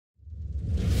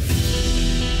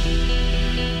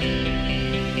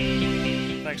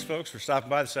folks, for stopping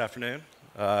by this afternoon.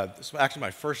 This is actually my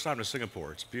first time to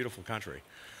Singapore. It's a beautiful country.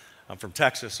 I'm from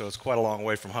Texas, so it's quite a long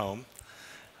way from home,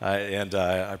 and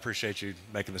I appreciate you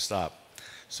making the stop.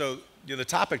 So the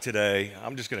topic today,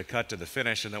 I'm just going to cut to the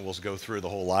finish, and then we'll go through the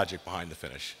whole logic behind the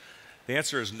finish. The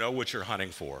answer is know what you're hunting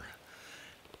for.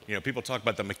 People talk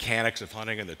about the mechanics of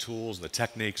hunting and the tools and the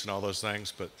techniques and all those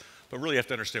things, but really you have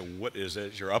to understand what is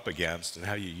it you're up against and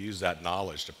how you use that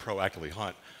knowledge to proactively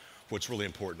hunt what's really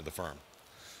important to the firm.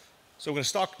 So we're going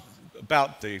to talk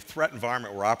about the threat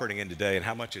environment we're operating in today and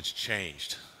how much it's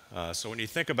changed. So when you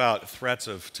think about threats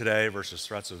of today versus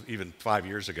threats of even 5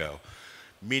 years ago,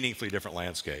 meaningfully different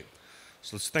landscape.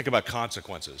 So let's think about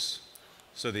consequences.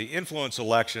 So the influence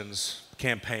elections,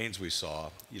 campaigns we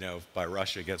saw, by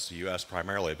Russia against the US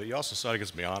primarily, but you also saw it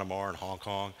against Myanmar and Hong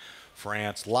Kong,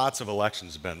 France. Lots of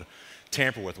elections have been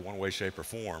tampered with in one way, shape, or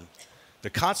form. The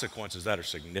consequences of that are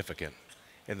significant.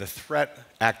 And the threat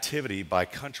activity by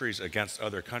countries against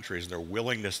other countries and their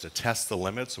willingness to test the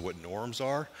limits of what norms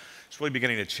are, it's really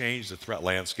beginning to change the threat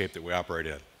landscape that we operate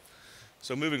in.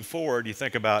 So moving forward, you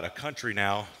think about a country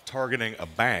now targeting a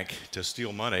bank to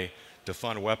steal money to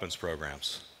fund weapons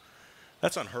programs.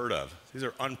 That's unheard of. These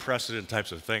are unprecedented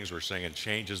types of things we're seeing and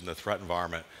changes in the threat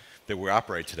environment that we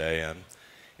operate today in.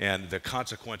 And the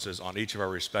consequences on each of our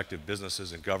respective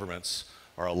businesses and governments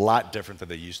are a lot different than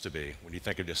they used to be. When you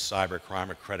think of just cybercrime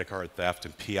and credit card theft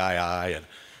and PII and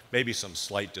maybe some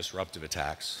slight disruptive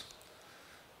attacks.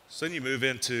 So then you move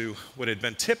into what had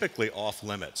been typically off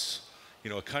limits.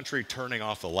 A country turning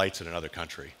off the lights in another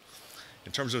country.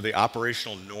 In terms of the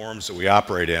operational norms that we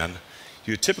operate in,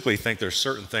 you typically think there's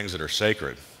certain things that are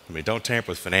sacred. Don't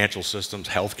tamper with financial systems,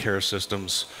 healthcare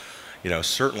systems,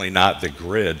 certainly not the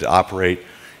grid to operate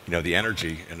the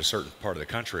energy in a certain part of the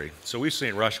country. So we've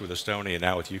seen Russia with Estonia and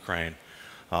now with Ukraine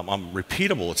on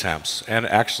repeatable attempts and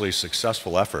actually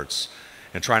successful efforts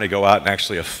in trying to go out and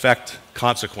actually affect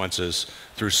consequences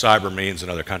through cyber means in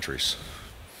other countries.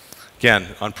 Again,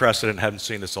 unprecedented, haven't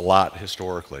seen this a lot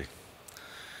historically.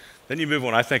 Then you move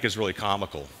on, I think is really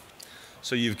comical.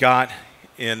 So you've got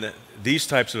in these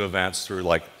types of events through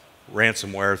like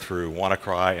ransomware, through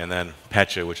WannaCry, and then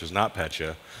Petya, which is not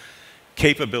Petya,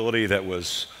 capability that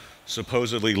was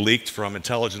supposedly leaked from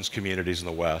intelligence communities in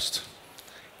the West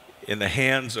in the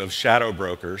hands of shadow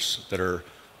brokers that are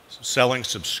selling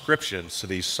subscriptions to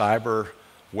these cyber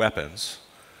weapons.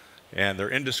 And they're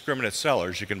indiscriminate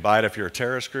sellers. You can buy it if you're a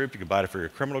terrorist group, you can buy it if you're a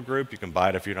criminal group, you can buy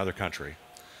it if you're another country.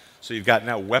 So you've got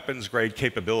now weapons-grade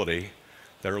capability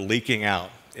that are leaking out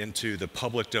into the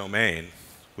public domain,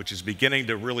 which is beginning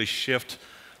to really shift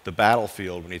the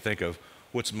battlefield when you think of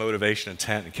what's motivation,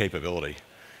 intent, and capability.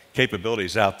 Capability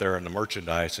is out there in the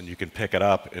merchandise, and you can pick it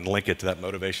up and link it to that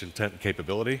motivation, intent, and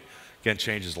capability. Again,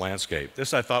 changes landscape.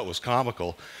 This I thought was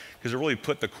comical because it really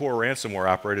put the core ransomware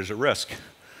operators at risk.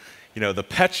 The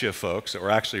Petya folks that were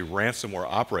actually ransomware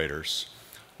operators,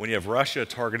 when you have Russia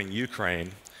targeting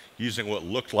Ukraine using what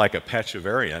looked like a Petya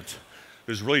variant,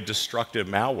 it was really destructive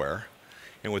malware.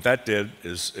 And what that did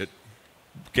is it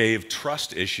gave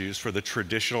trust issues for the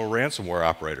traditional ransomware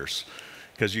operators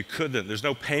because there's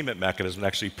no payment mechanism to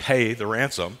actually pay the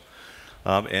ransom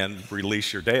and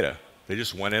release your data. They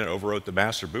just went in and overwrote the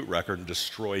master boot record and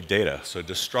destroyed data. So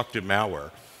destructive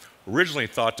malware, originally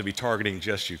thought to be targeting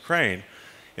just Ukraine,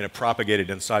 and it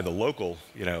propagated inside the local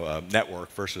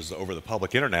network versus over the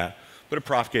public internet, but it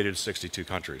propagated to 62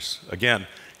 countries. Again,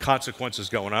 consequences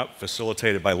going up,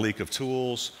 facilitated by leak of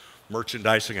tools,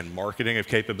 merchandising and marketing of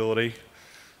capability.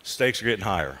 Stakes are getting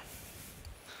higher.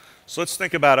 So let's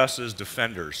think about us as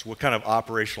defenders, what kind of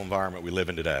operational environment we live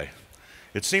in today.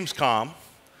 It seems calm.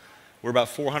 We're about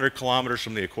 400 kilometers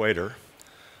from the equator.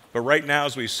 But right now,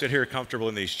 as we sit here comfortable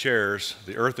in these chairs,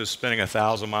 the Earth is spinning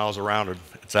 1,000 miles around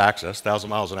its axis, 1,000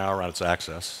 miles an hour around its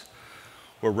axis.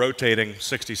 We're rotating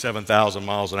 67,000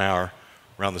 miles an hour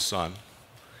around the sun.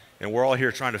 And we're all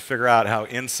here trying to figure out how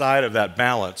inside of that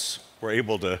balance, we're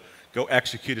able to go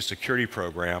execute a security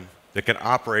program that can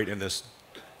operate in this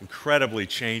incredibly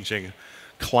changing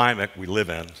climate we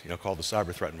live in, called the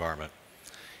cyber threat environment.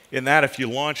 In that, if you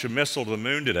launch a missile to the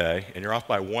moon today and you're off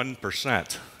by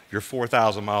 1%, you're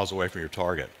 4,000 miles away from your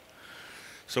target.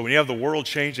 So when you have the world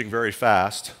changing very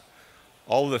fast,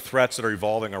 all of the threats that are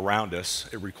evolving around us,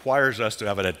 it requires us to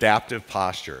have an adaptive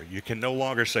posture. You can no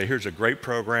longer say, here's a great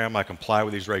program, I comply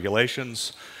with these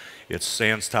regulations, it's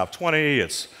SANS Top 20,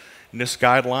 it's NIST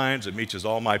guidelines, it meets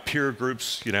all my peer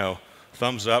groups,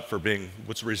 thumbs up for being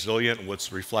what's resilient and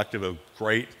what's reflective of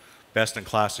great,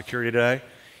 best-in-class security today.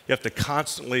 You have to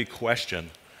constantly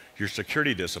question your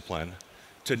security discipline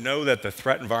to know that the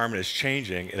threat environment is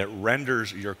changing and it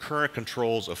renders your current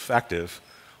controls effective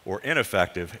or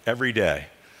ineffective every day.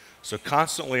 So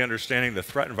constantly understanding the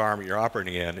threat environment you're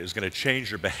operating in is going to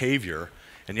change your behavior,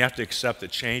 and you have to accept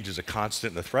that change is a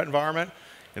constant in the threat environment,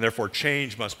 and therefore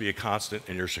change must be a constant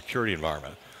in your security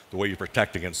environment, the way you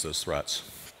protect against those threats.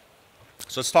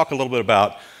 So let's talk a little bit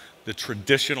about the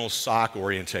traditional SOC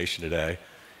orientation today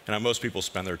and how most people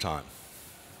spend their time.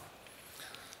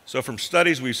 So from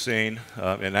studies we've seen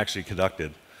and actually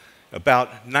conducted,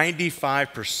 about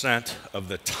 95% of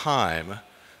the time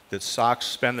that SOCs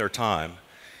spend their time,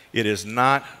 it is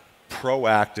not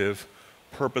proactive,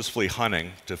 purposefully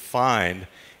hunting to find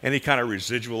any kind of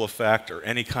residual effect or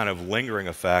any kind of lingering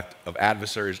effect of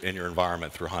adversaries in your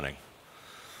environment through hunting.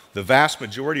 The vast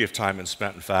majority of time is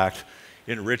spent, in fact,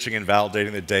 enriching and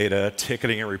validating the data,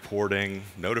 ticketing and reporting,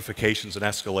 notifications and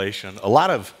escalation, a lot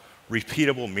of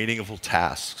repeatable, meaningful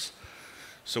tasks.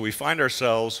 So we find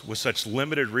ourselves with such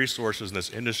limited resources in this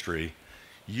industry,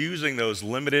 using those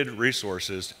limited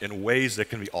resources in ways that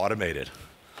can be automated.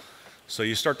 So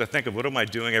you start to think of, what am I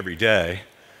doing every day?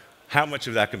 How much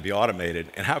of that can be automated?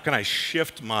 And how can I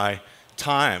shift my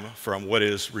time from what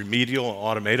is remedial and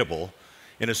automatable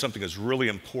into something that's really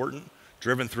important,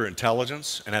 driven through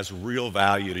intelligence, and has real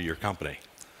value to your company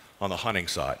on the hunting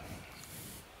side?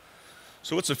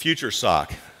 So what's the future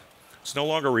SOC? It's no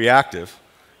longer reactive.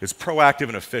 It's proactive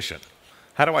and efficient.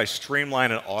 How do I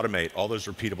streamline and automate all those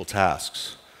repeatable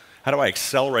tasks? How do I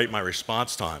accelerate my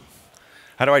response time?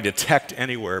 How do I detect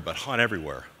anywhere but hunt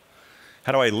everywhere?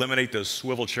 How do I eliminate those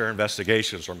swivel chair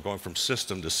investigations where I'm going from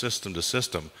system to system to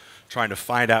system, trying to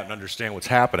find out and understand what's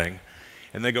happening,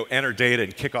 and then go enter data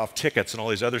and kick off tickets and all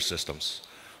these other systems?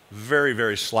 Very,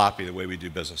 very sloppy the way we do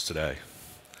business today.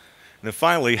 And then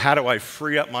finally, how do I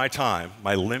free up my time,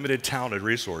 my limited talented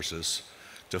resources,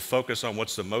 to focus on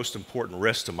what's the most important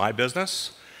risk to my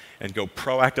business and go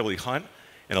proactively hunt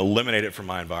and eliminate it from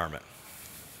my environment?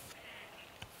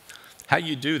 How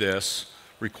you do this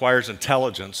requires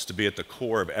intelligence to be at the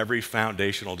core of every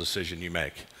foundational decision you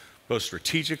make, both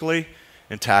strategically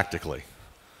and tactically.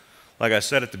 Like I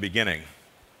said at the beginning,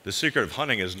 the secret of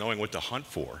hunting is knowing what to hunt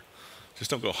for.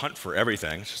 Just don't go hunt for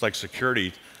everything. It's just like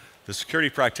security. The security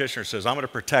practitioner says, I'm going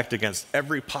to protect against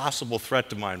every possible threat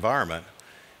to my environment.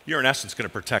 You're in essence going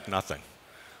to protect nothing.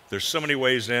 There's so many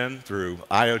ways in through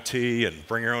IoT and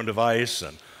bring your own device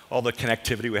and all the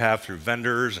connectivity we have through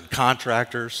vendors and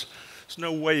contractors. There's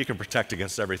no way you can protect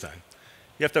against everything.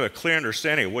 You have to have a clear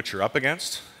understanding of what you're up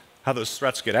against, how those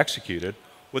threats get executed,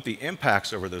 what the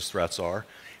impacts over those threats are,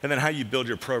 and then how you build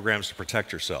your programs to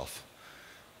protect yourself.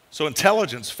 So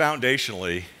intelligence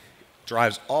foundationally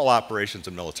drives all operations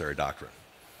in military doctrine.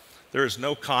 There is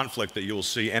no conflict that you will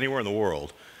see anywhere in the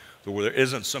world where there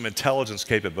isn't some intelligence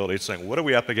capability saying, what are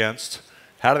we up against?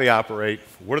 How do they operate?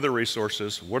 What are their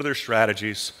resources? What are their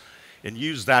strategies? And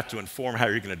use that to inform how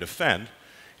you're going to defend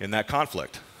in that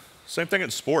conflict. Same thing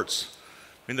in sports.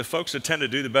 I mean, the folks that tend to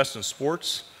do the best in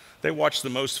sports, they watch the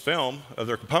most film of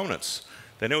their opponents.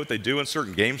 They know what they do in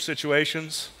certain game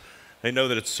situations. They know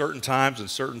that at certain times and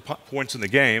certain points in the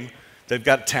game, they've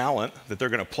got talent that they're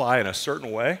going to apply in a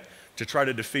certain way to try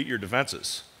to defeat your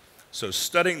defenses. So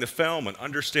studying the film and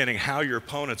understanding how your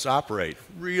opponents operate,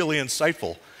 really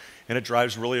insightful, and it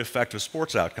drives really effective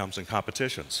sports outcomes and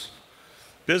competitions.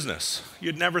 Business.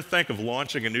 You'd never think of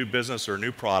launching a new business or a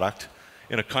new product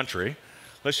in a country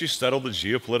unless you study the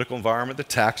geopolitical environment, the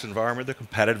tax environment, the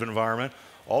competitive environment,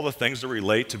 all the things that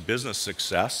relate to business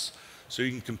success so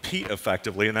you can compete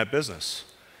effectively in that business.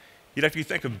 Yet if you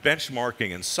think of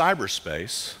benchmarking in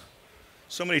cyberspace,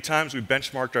 so many times we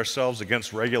benchmarked ourselves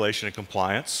against regulation and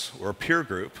compliance or a peer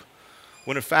group,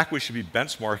 when in fact we should be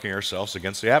benchmarking ourselves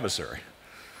against the adversary.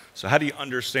 So how do you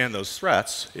understand those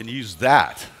threats and use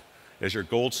that as your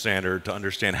gold standard to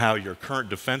understand how your current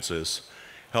defenses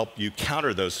help you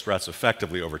counter those threats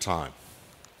effectively over time?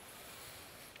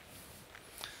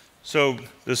 So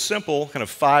the simple kind of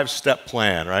 5-step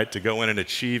plan, right, to go in and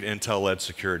achieve Intel-led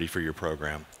security for your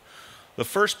program. The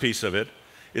first piece of it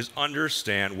is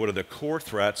understand what are the core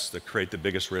threats that create the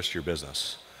biggest risk to your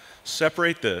business.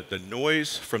 Separate the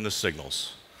noise from the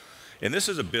signals. And this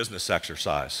is a business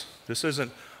exercise. This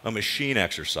isn't a machine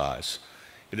exercise.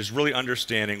 It is really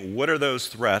understanding what are those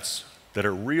threats that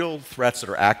are real threats that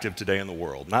are active today in the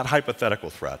world, not hypothetical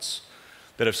threats,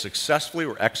 that if successfully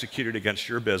were executed against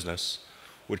your business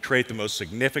would create the most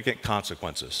significant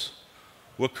consequences.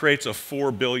 What creates a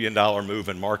 $4 billion move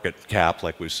in market cap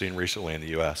like we've seen recently in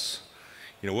the US?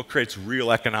 What creates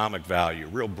real economic value,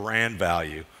 real brand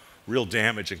value, real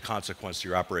damage and consequence to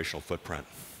your operational footprint?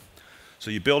 So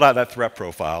you build out that threat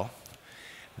profile.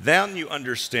 Then you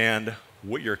understand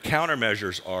what your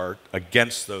countermeasures are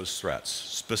against those threats,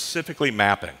 specifically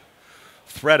mapping.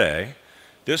 Threat A,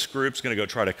 This group's going to go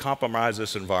try to compromise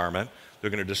this environment. They're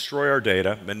going to destroy our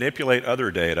data, manipulate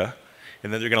other data,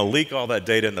 and then they're going to leak all that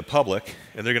data in the public,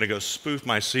 and they're going to go spoof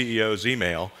my CEO's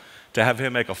email to have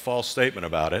him make a false statement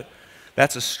about it.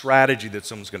 That's a strategy that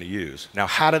someone's going to use. Now,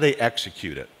 how do they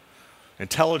execute it?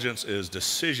 Intelligence is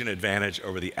decision advantage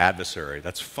over the adversary.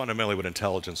 That's fundamentally what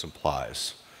intelligence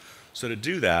implies. So to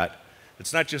do that,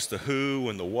 it's not just the who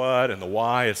and the what and the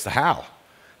why, it's the how.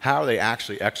 How are they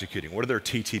actually executing? What are their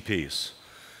TTPs?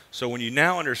 So when you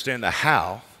now understand the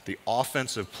how, the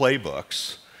offensive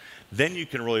playbooks, then you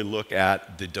can really look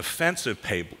at the defensive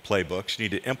playbooks you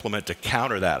need to implement to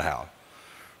counter that how.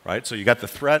 Right? So you got the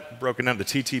threat broken down to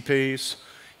TTPs,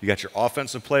 you got your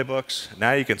offensive playbooks.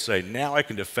 Now you can say, now I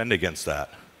can defend against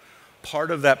that.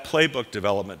 Part of that playbook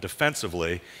development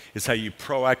defensively is how you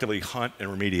proactively hunt and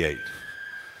remediate.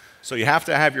 So you have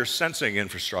to have your sensing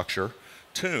infrastructure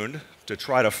tuned to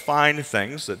try to find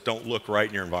things that don't look right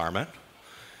in your environment.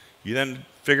 You then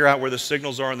figure out where the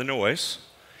signals are in the noise.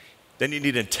 Then you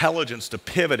need intelligence to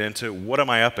pivot into what am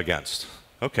I up against?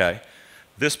 Okay,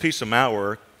 this piece of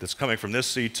malware that's coming from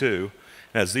this C2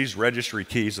 has these registry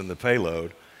keys in the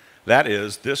payload. That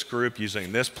is this group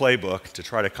using this playbook to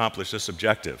try to accomplish this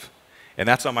objective. And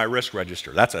that's on my risk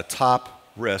register. That's a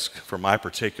top risk for my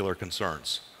particular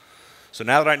concerns. So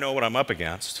now that I know what I'm up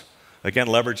against, again,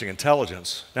 leveraging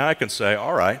intelligence, now I can say,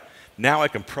 all right, now I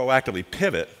can proactively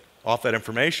pivot off that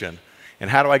information,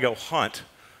 and how do I go hunt,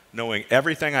 knowing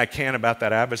everything I can about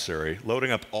that adversary,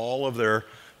 loading up all of their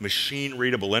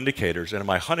machine-readable indicators into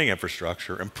my hunting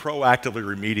infrastructure, and proactively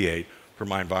remediate for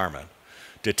my environment.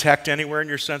 Detect anywhere in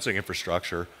your sensing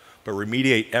infrastructure, but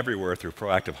remediate everywhere through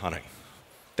proactive hunting.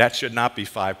 That should not be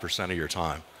 5% of your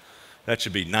time. That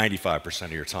should be 95%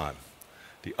 of your time.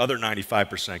 The other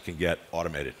 95% can get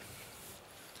automated.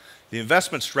 The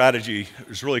investment strategy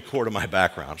is really core to my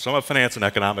background. So I'm a finance and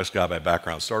economics guy by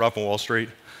background. Started off on Wall Street,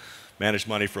 managed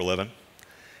money for a living,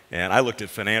 and I looked at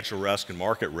financial risk and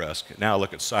market risk. Now I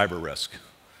look at cyber risk.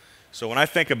 So when I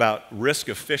think about risk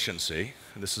efficiency,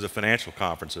 and this is at financial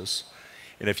conferences,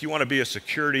 and if you want to be a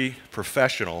security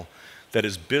professional that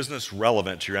is business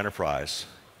relevant to your enterprise,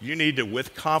 you need to,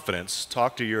 with confidence,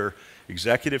 talk to your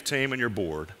executive team and your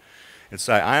board and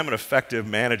say, I am an effective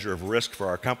manager of risk for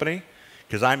our company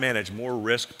because I manage more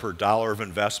risk per dollar of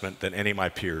investment than any of my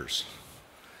peers.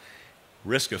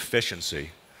 Risk efficiency.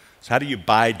 So how do you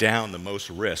buy down the most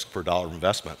risk per dollar of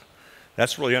investment?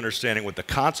 That's really understanding what the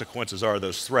consequences are of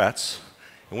those threats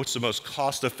and what's the most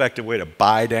cost-effective way to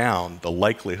buy down the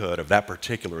likelihood of that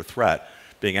particular threat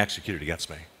being executed against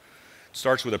me. It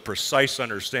starts with a precise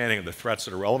understanding of the threats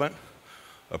that are relevant,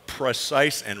 a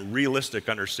precise and realistic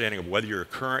understanding of whether your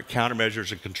current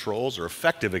countermeasures and controls are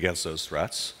effective against those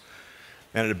threats,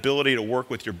 and an ability to work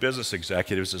with your business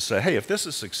executives to say, hey, if this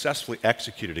is successfully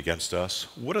executed against us,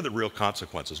 what are the real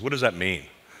consequences? What does that mean?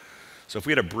 So if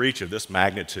we had a breach of this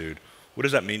magnitude, what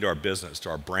does that mean to our business, to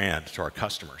our brand, to our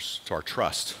customers, to our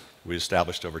trust we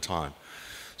established over time?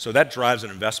 So that drives an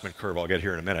investment curve I'll get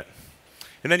here in a minute.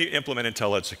 And then you implement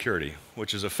intel-led security,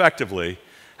 which is effectively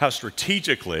how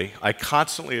strategically I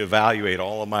constantly evaluate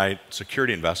all of my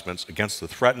security investments against the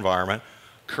threat environment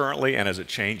currently and as it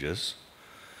changes.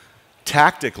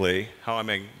 Tactically, how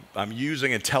I'm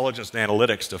using intelligence and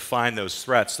analytics to find those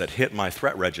threats that hit my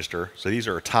threat register. So these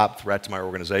are a top threat to my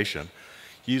organization.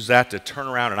 Use that to turn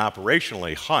around and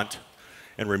operationally hunt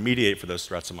and remediate for those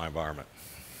threats in my environment.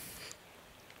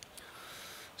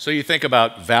 So you think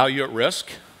about value at risk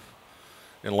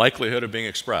and likelihood of being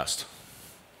expressed.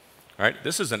 All right?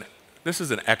 This is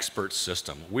an expert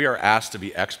system. We are asked to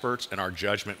be experts, and our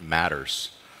judgment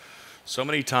matters. So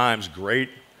many times, great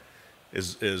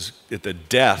is at the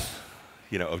death,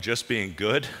 of just being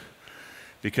good,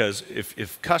 because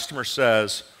if customer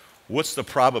says, "What's the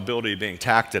probability of being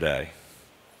attacked today?"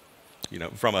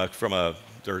 From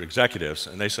their executives,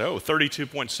 and they say, "Oh,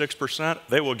 32.6%,"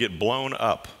 they will get blown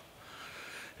up.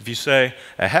 If you say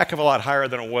a heck of a lot higher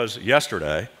than it was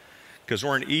yesterday, because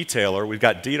we're an e-tailer, we've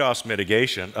got DDoS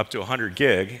mitigation up to 100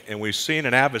 gig, and we've seen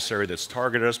an adversary that's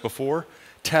targeted us before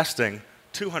testing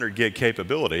 200 gig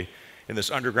capability in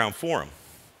this underground forum.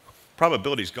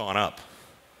 Probability's gone up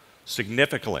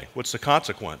significantly. What's the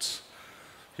consequence?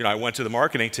 I went to the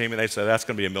marketing team and they said that's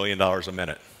going to be $1 million a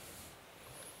minute.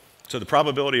 So the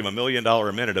probability of $1 million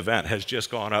a minute event has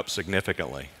just gone up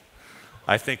significantly.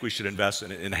 I think we should invest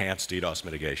in enhanced DDoS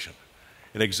mitigation.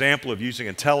 An example of using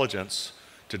intelligence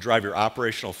to drive your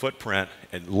operational footprint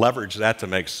and leverage that to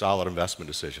make solid investment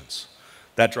decisions.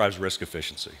 That drives risk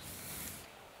efficiency.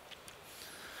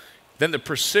 Then the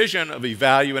precision of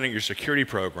evaluating your security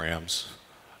programs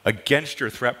against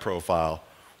your threat profile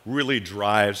really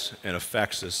drives and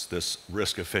affects this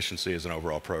risk efficiency as an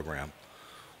overall program.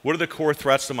 What are the core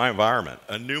threats to my environment?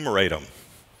 Enumerate them.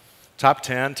 Top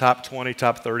 10, top 20,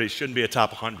 top 30, shouldn't be a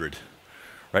top 100.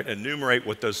 Right? Enumerate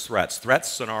what those threat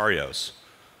scenarios.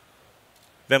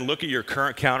 Then look at your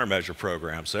current countermeasure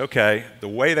program. Say, okay, the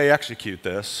way they execute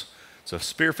this, it's a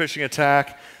spear phishing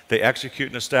attack. They execute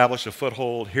and establish a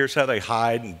foothold. Here's how they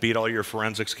hide and beat all your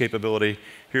forensics capability.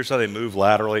 Here's how they move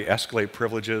laterally, escalate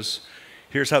privileges.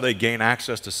 Here's how they gain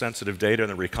access to sensitive data in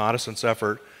the reconnaissance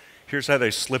effort. Here's how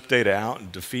they slip data out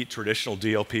and defeat traditional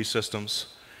DLP systems.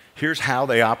 Here's how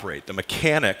they operate, the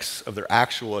mechanics of their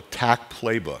actual attack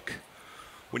playbook.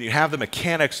 When you have the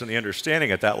mechanics and the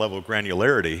understanding at that level of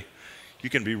granularity, you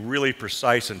can be really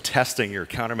precise in testing your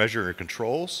countermeasure and your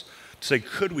controls to say,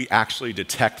 could we actually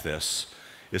detect this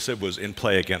if it was in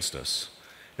play against us?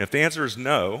 And if the answer is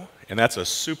no, and that's a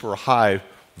super high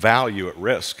value at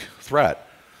risk threat,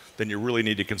 then you really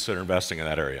need to consider investing in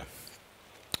that area.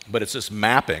 But it's this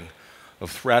mapping of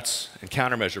threats and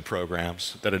countermeasure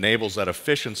programs that enables that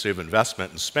efficiency of investment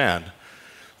and spend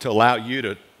to allow you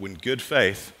to, in good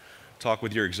faith, talk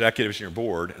with your executives and your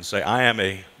board and say, I am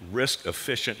a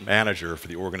risk-efficient manager for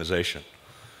the organization.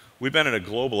 We've been in a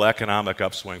global economic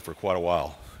upswing for quite a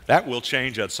while. That will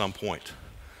change at some point.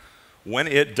 When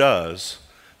it does,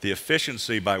 the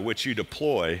efficiency by which you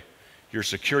deploy your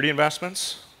security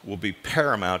investments will be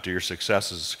paramount to your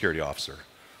success as a security officer.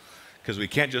 Because we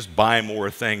can't just buy more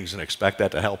things and expect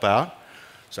that to help out.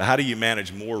 So how do you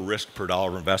manage more risk per dollar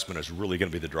of investment is really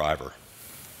going to be the driver.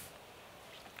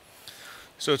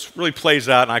 So it really plays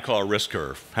out, and I call it a risk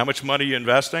curve. How much money are you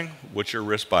investing? What's your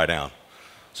risk buy down?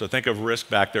 So think of risk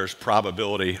back there as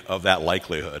probability of that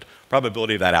likelihood,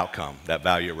 probability of that outcome, that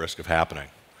value at risk of happening.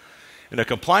 In a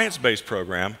compliance-based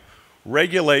program,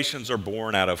 regulations are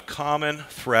born out of common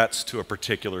threats to a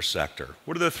particular sector.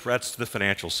 What are the threats to the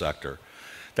financial sector?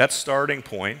 That starting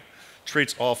point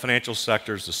treats all financial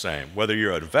sectors the same, whether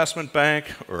you're an investment bank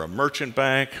or a merchant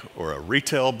bank or a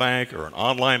retail bank or an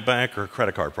online bank or a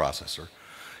credit card processor.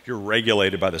 You're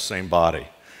regulated by the same body,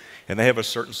 and they have a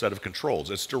certain set of controls.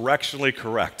 It's directionally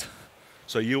correct.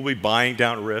 So you'll be buying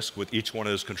down risk with each one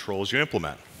of those controls you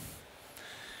implement.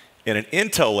 In an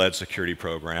Intel-led security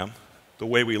program, the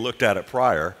way we looked at it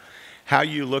prior, how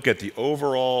you look at the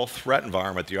overall threat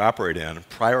environment that you operate in,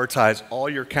 prioritize all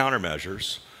your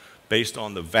countermeasures based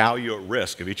on the value at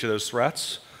risk of each of those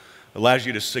threats, allows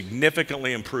you to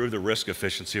significantly improve the risk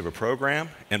efficiency of a program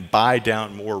and buy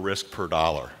down more risk per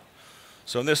dollar.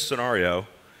 So in this scenario,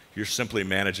 you're simply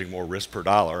managing more risk per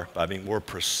dollar by being more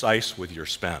precise with your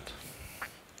spend.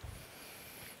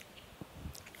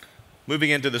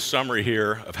 Moving into the summary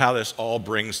here of how this all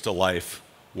brings to life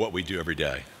what we do every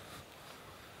day.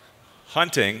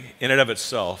 Hunting, in and of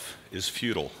itself, is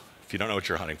futile if you don't know what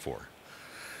you're hunting for.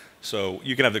 So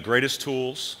you can have the greatest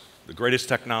tools, the greatest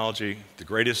technology, the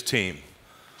greatest team,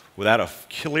 without a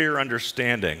clear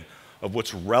understanding of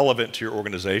what's relevant to your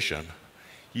organization.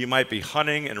 You might be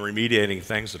hunting and remediating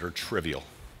things that are trivial,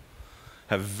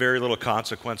 have very little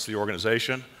consequence to the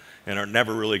organization, and are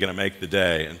never really going to make the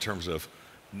day in terms of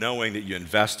knowing that you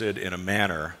invested in a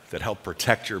manner that helped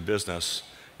protect your business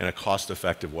in a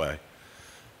cost-effective way.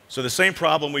 So the same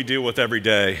problem we deal with every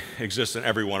day exists in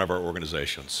every one of our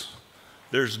organizations.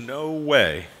 There's no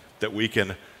way that we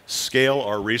can scale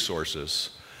our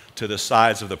resources to the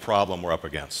size of the problem we're up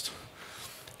against.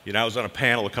 You know, I was on a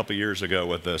panel a couple years ago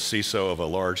with the CISO of a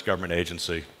large government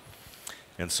agency,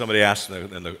 and somebody asked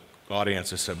in the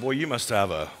audience, they said, boy, you must have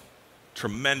a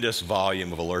tremendous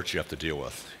volume of alerts you have to deal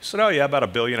with. He said, oh yeah, about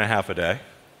 1.5 billion a day. I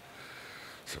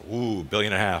said, ooh, 1.5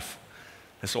 billion. I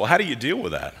said, well, how do you deal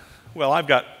with that? Well, I've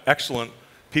got excellent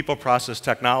people process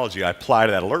technology I apply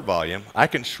to that alert volume. I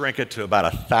can shrink it to about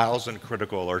 1,000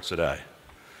 critical alerts a day.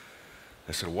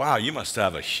 I said, wow, you must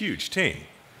have a huge team. I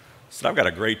said, I've got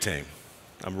a great team.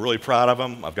 I'm really proud of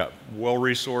them. I've got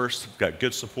well-resourced, I've got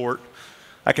good support.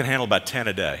 I can handle about 10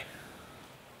 a day.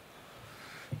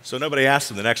 So nobody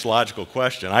asked him the next logical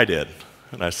question. I did.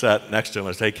 And I sat next to him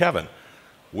and I said, hey, Kevin,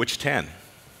 which 10?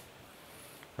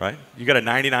 Right? You got a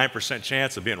 99%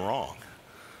 chance of being wrong.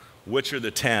 Which are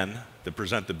the 10 that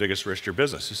present the biggest risk to your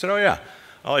business? He said, oh yeah,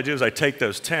 all I do is I take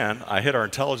those 10, I hit our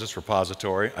intelligence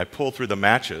repository, I pull through the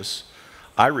matches,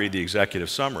 I read the executive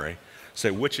summary, say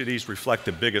which of these reflect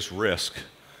the biggest risk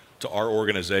to our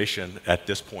organization at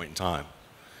this point in time.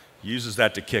 Uses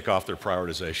that to kick off their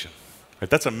prioritization. Right?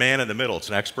 That's a man in the middle. It's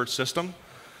an expert system.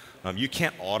 You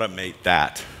can't automate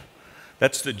that.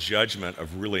 That's the judgment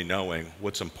of really knowing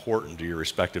what's important to your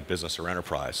respective business or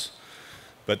enterprise.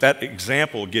 But that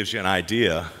example gives you an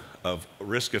idea of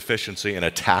risk efficiency in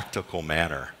a tactical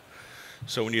manner.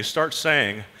 So when you start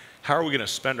saying, how are we going to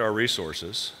spend our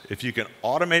resources? If you can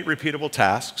automate repeatable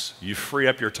tasks, you free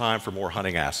up your time for more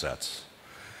hunting assets.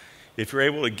 If you're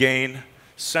able to gain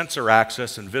sensor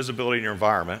access and visibility in your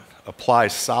environment, apply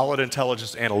solid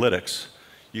intelligence analytics,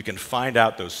 you can find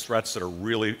out those threats that are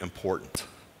really important.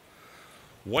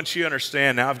 Once you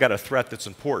understand, now I've got a threat that's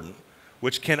important,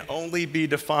 which can only be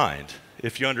defined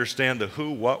if you understand the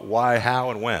who, what, why, how,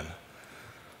 and when.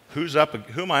 Who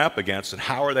am I up against and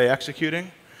how are they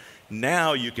executing?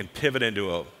 Now you can pivot into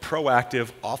a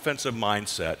proactive offensive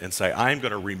mindset and say, I'm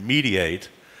going to remediate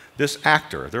this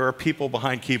actor. There are people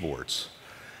behind keyboards.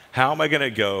 How am I going to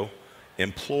go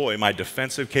employ my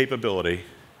defensive capability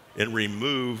and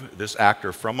remove this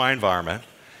actor from my environment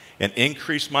and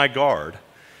increase my guard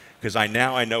because I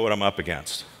know what I'm up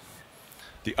against.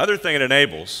 The other thing it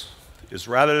enables is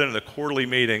rather than the quarterly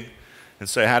meeting and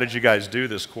say, how did you guys do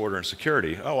this quarter in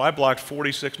security? Oh, I blocked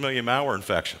 46 million malware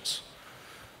infections.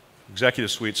 Executive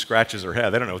suite scratches their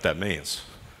head. They don't know what that means.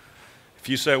 If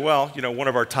you say, well, you know, one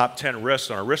of our top 10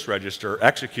 risks on our risk register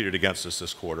executed against us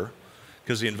this quarter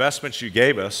because the investments you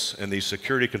gave us in these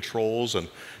security controls and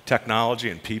technology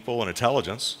and people and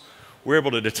intelligence, we're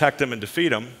able to detect them and defeat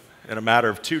them in a matter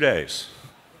of 2 days.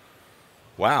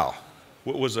 Wow.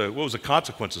 What was the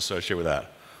consequence associated with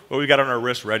that? Well, we got on our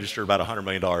risk register about a $100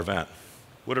 million event.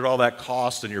 What did all that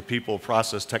cost in your people,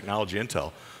 process, technology,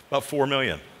 intel? About $4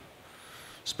 million.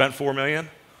 Spent $4 million,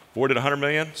 avoided $100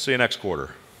 million, see you next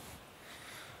quarter.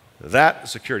 That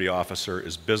security officer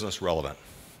is business relevant.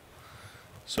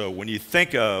 So when you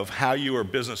think of how you are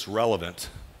business relevant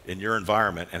in your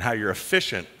environment and how you're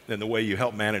efficient in the way you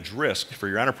help manage risk for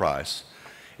your enterprise,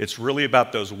 it's really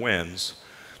about those wins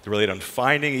that relate on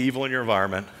finding evil in your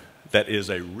environment that is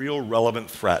a real relevant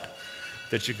threat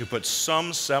that you can put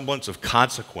some semblance of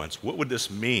consequence. What would this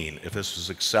mean if this was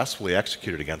successfully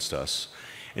executed against us?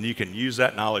 And you can use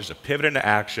that knowledge to pivot into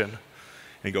action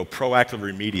and go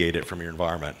proactively remediate it from your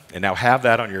environment. And now have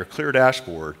that on your clear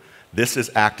dashboard. This is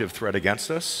active threat against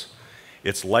us.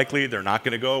 It's likely they're not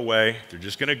going to go away. They're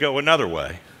just going to go another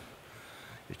way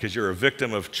because you're a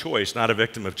victim of choice, not a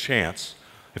victim of chance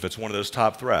if it's one of those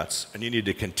top threats. And you need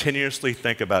to continuously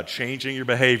think about changing your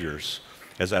behaviors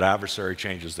as that adversary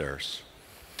changes theirs.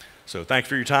 So thanks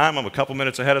for your time. I'm a couple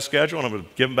minutes ahead of schedule, and I'm going to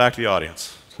give them back to the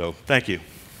audience. So thank you.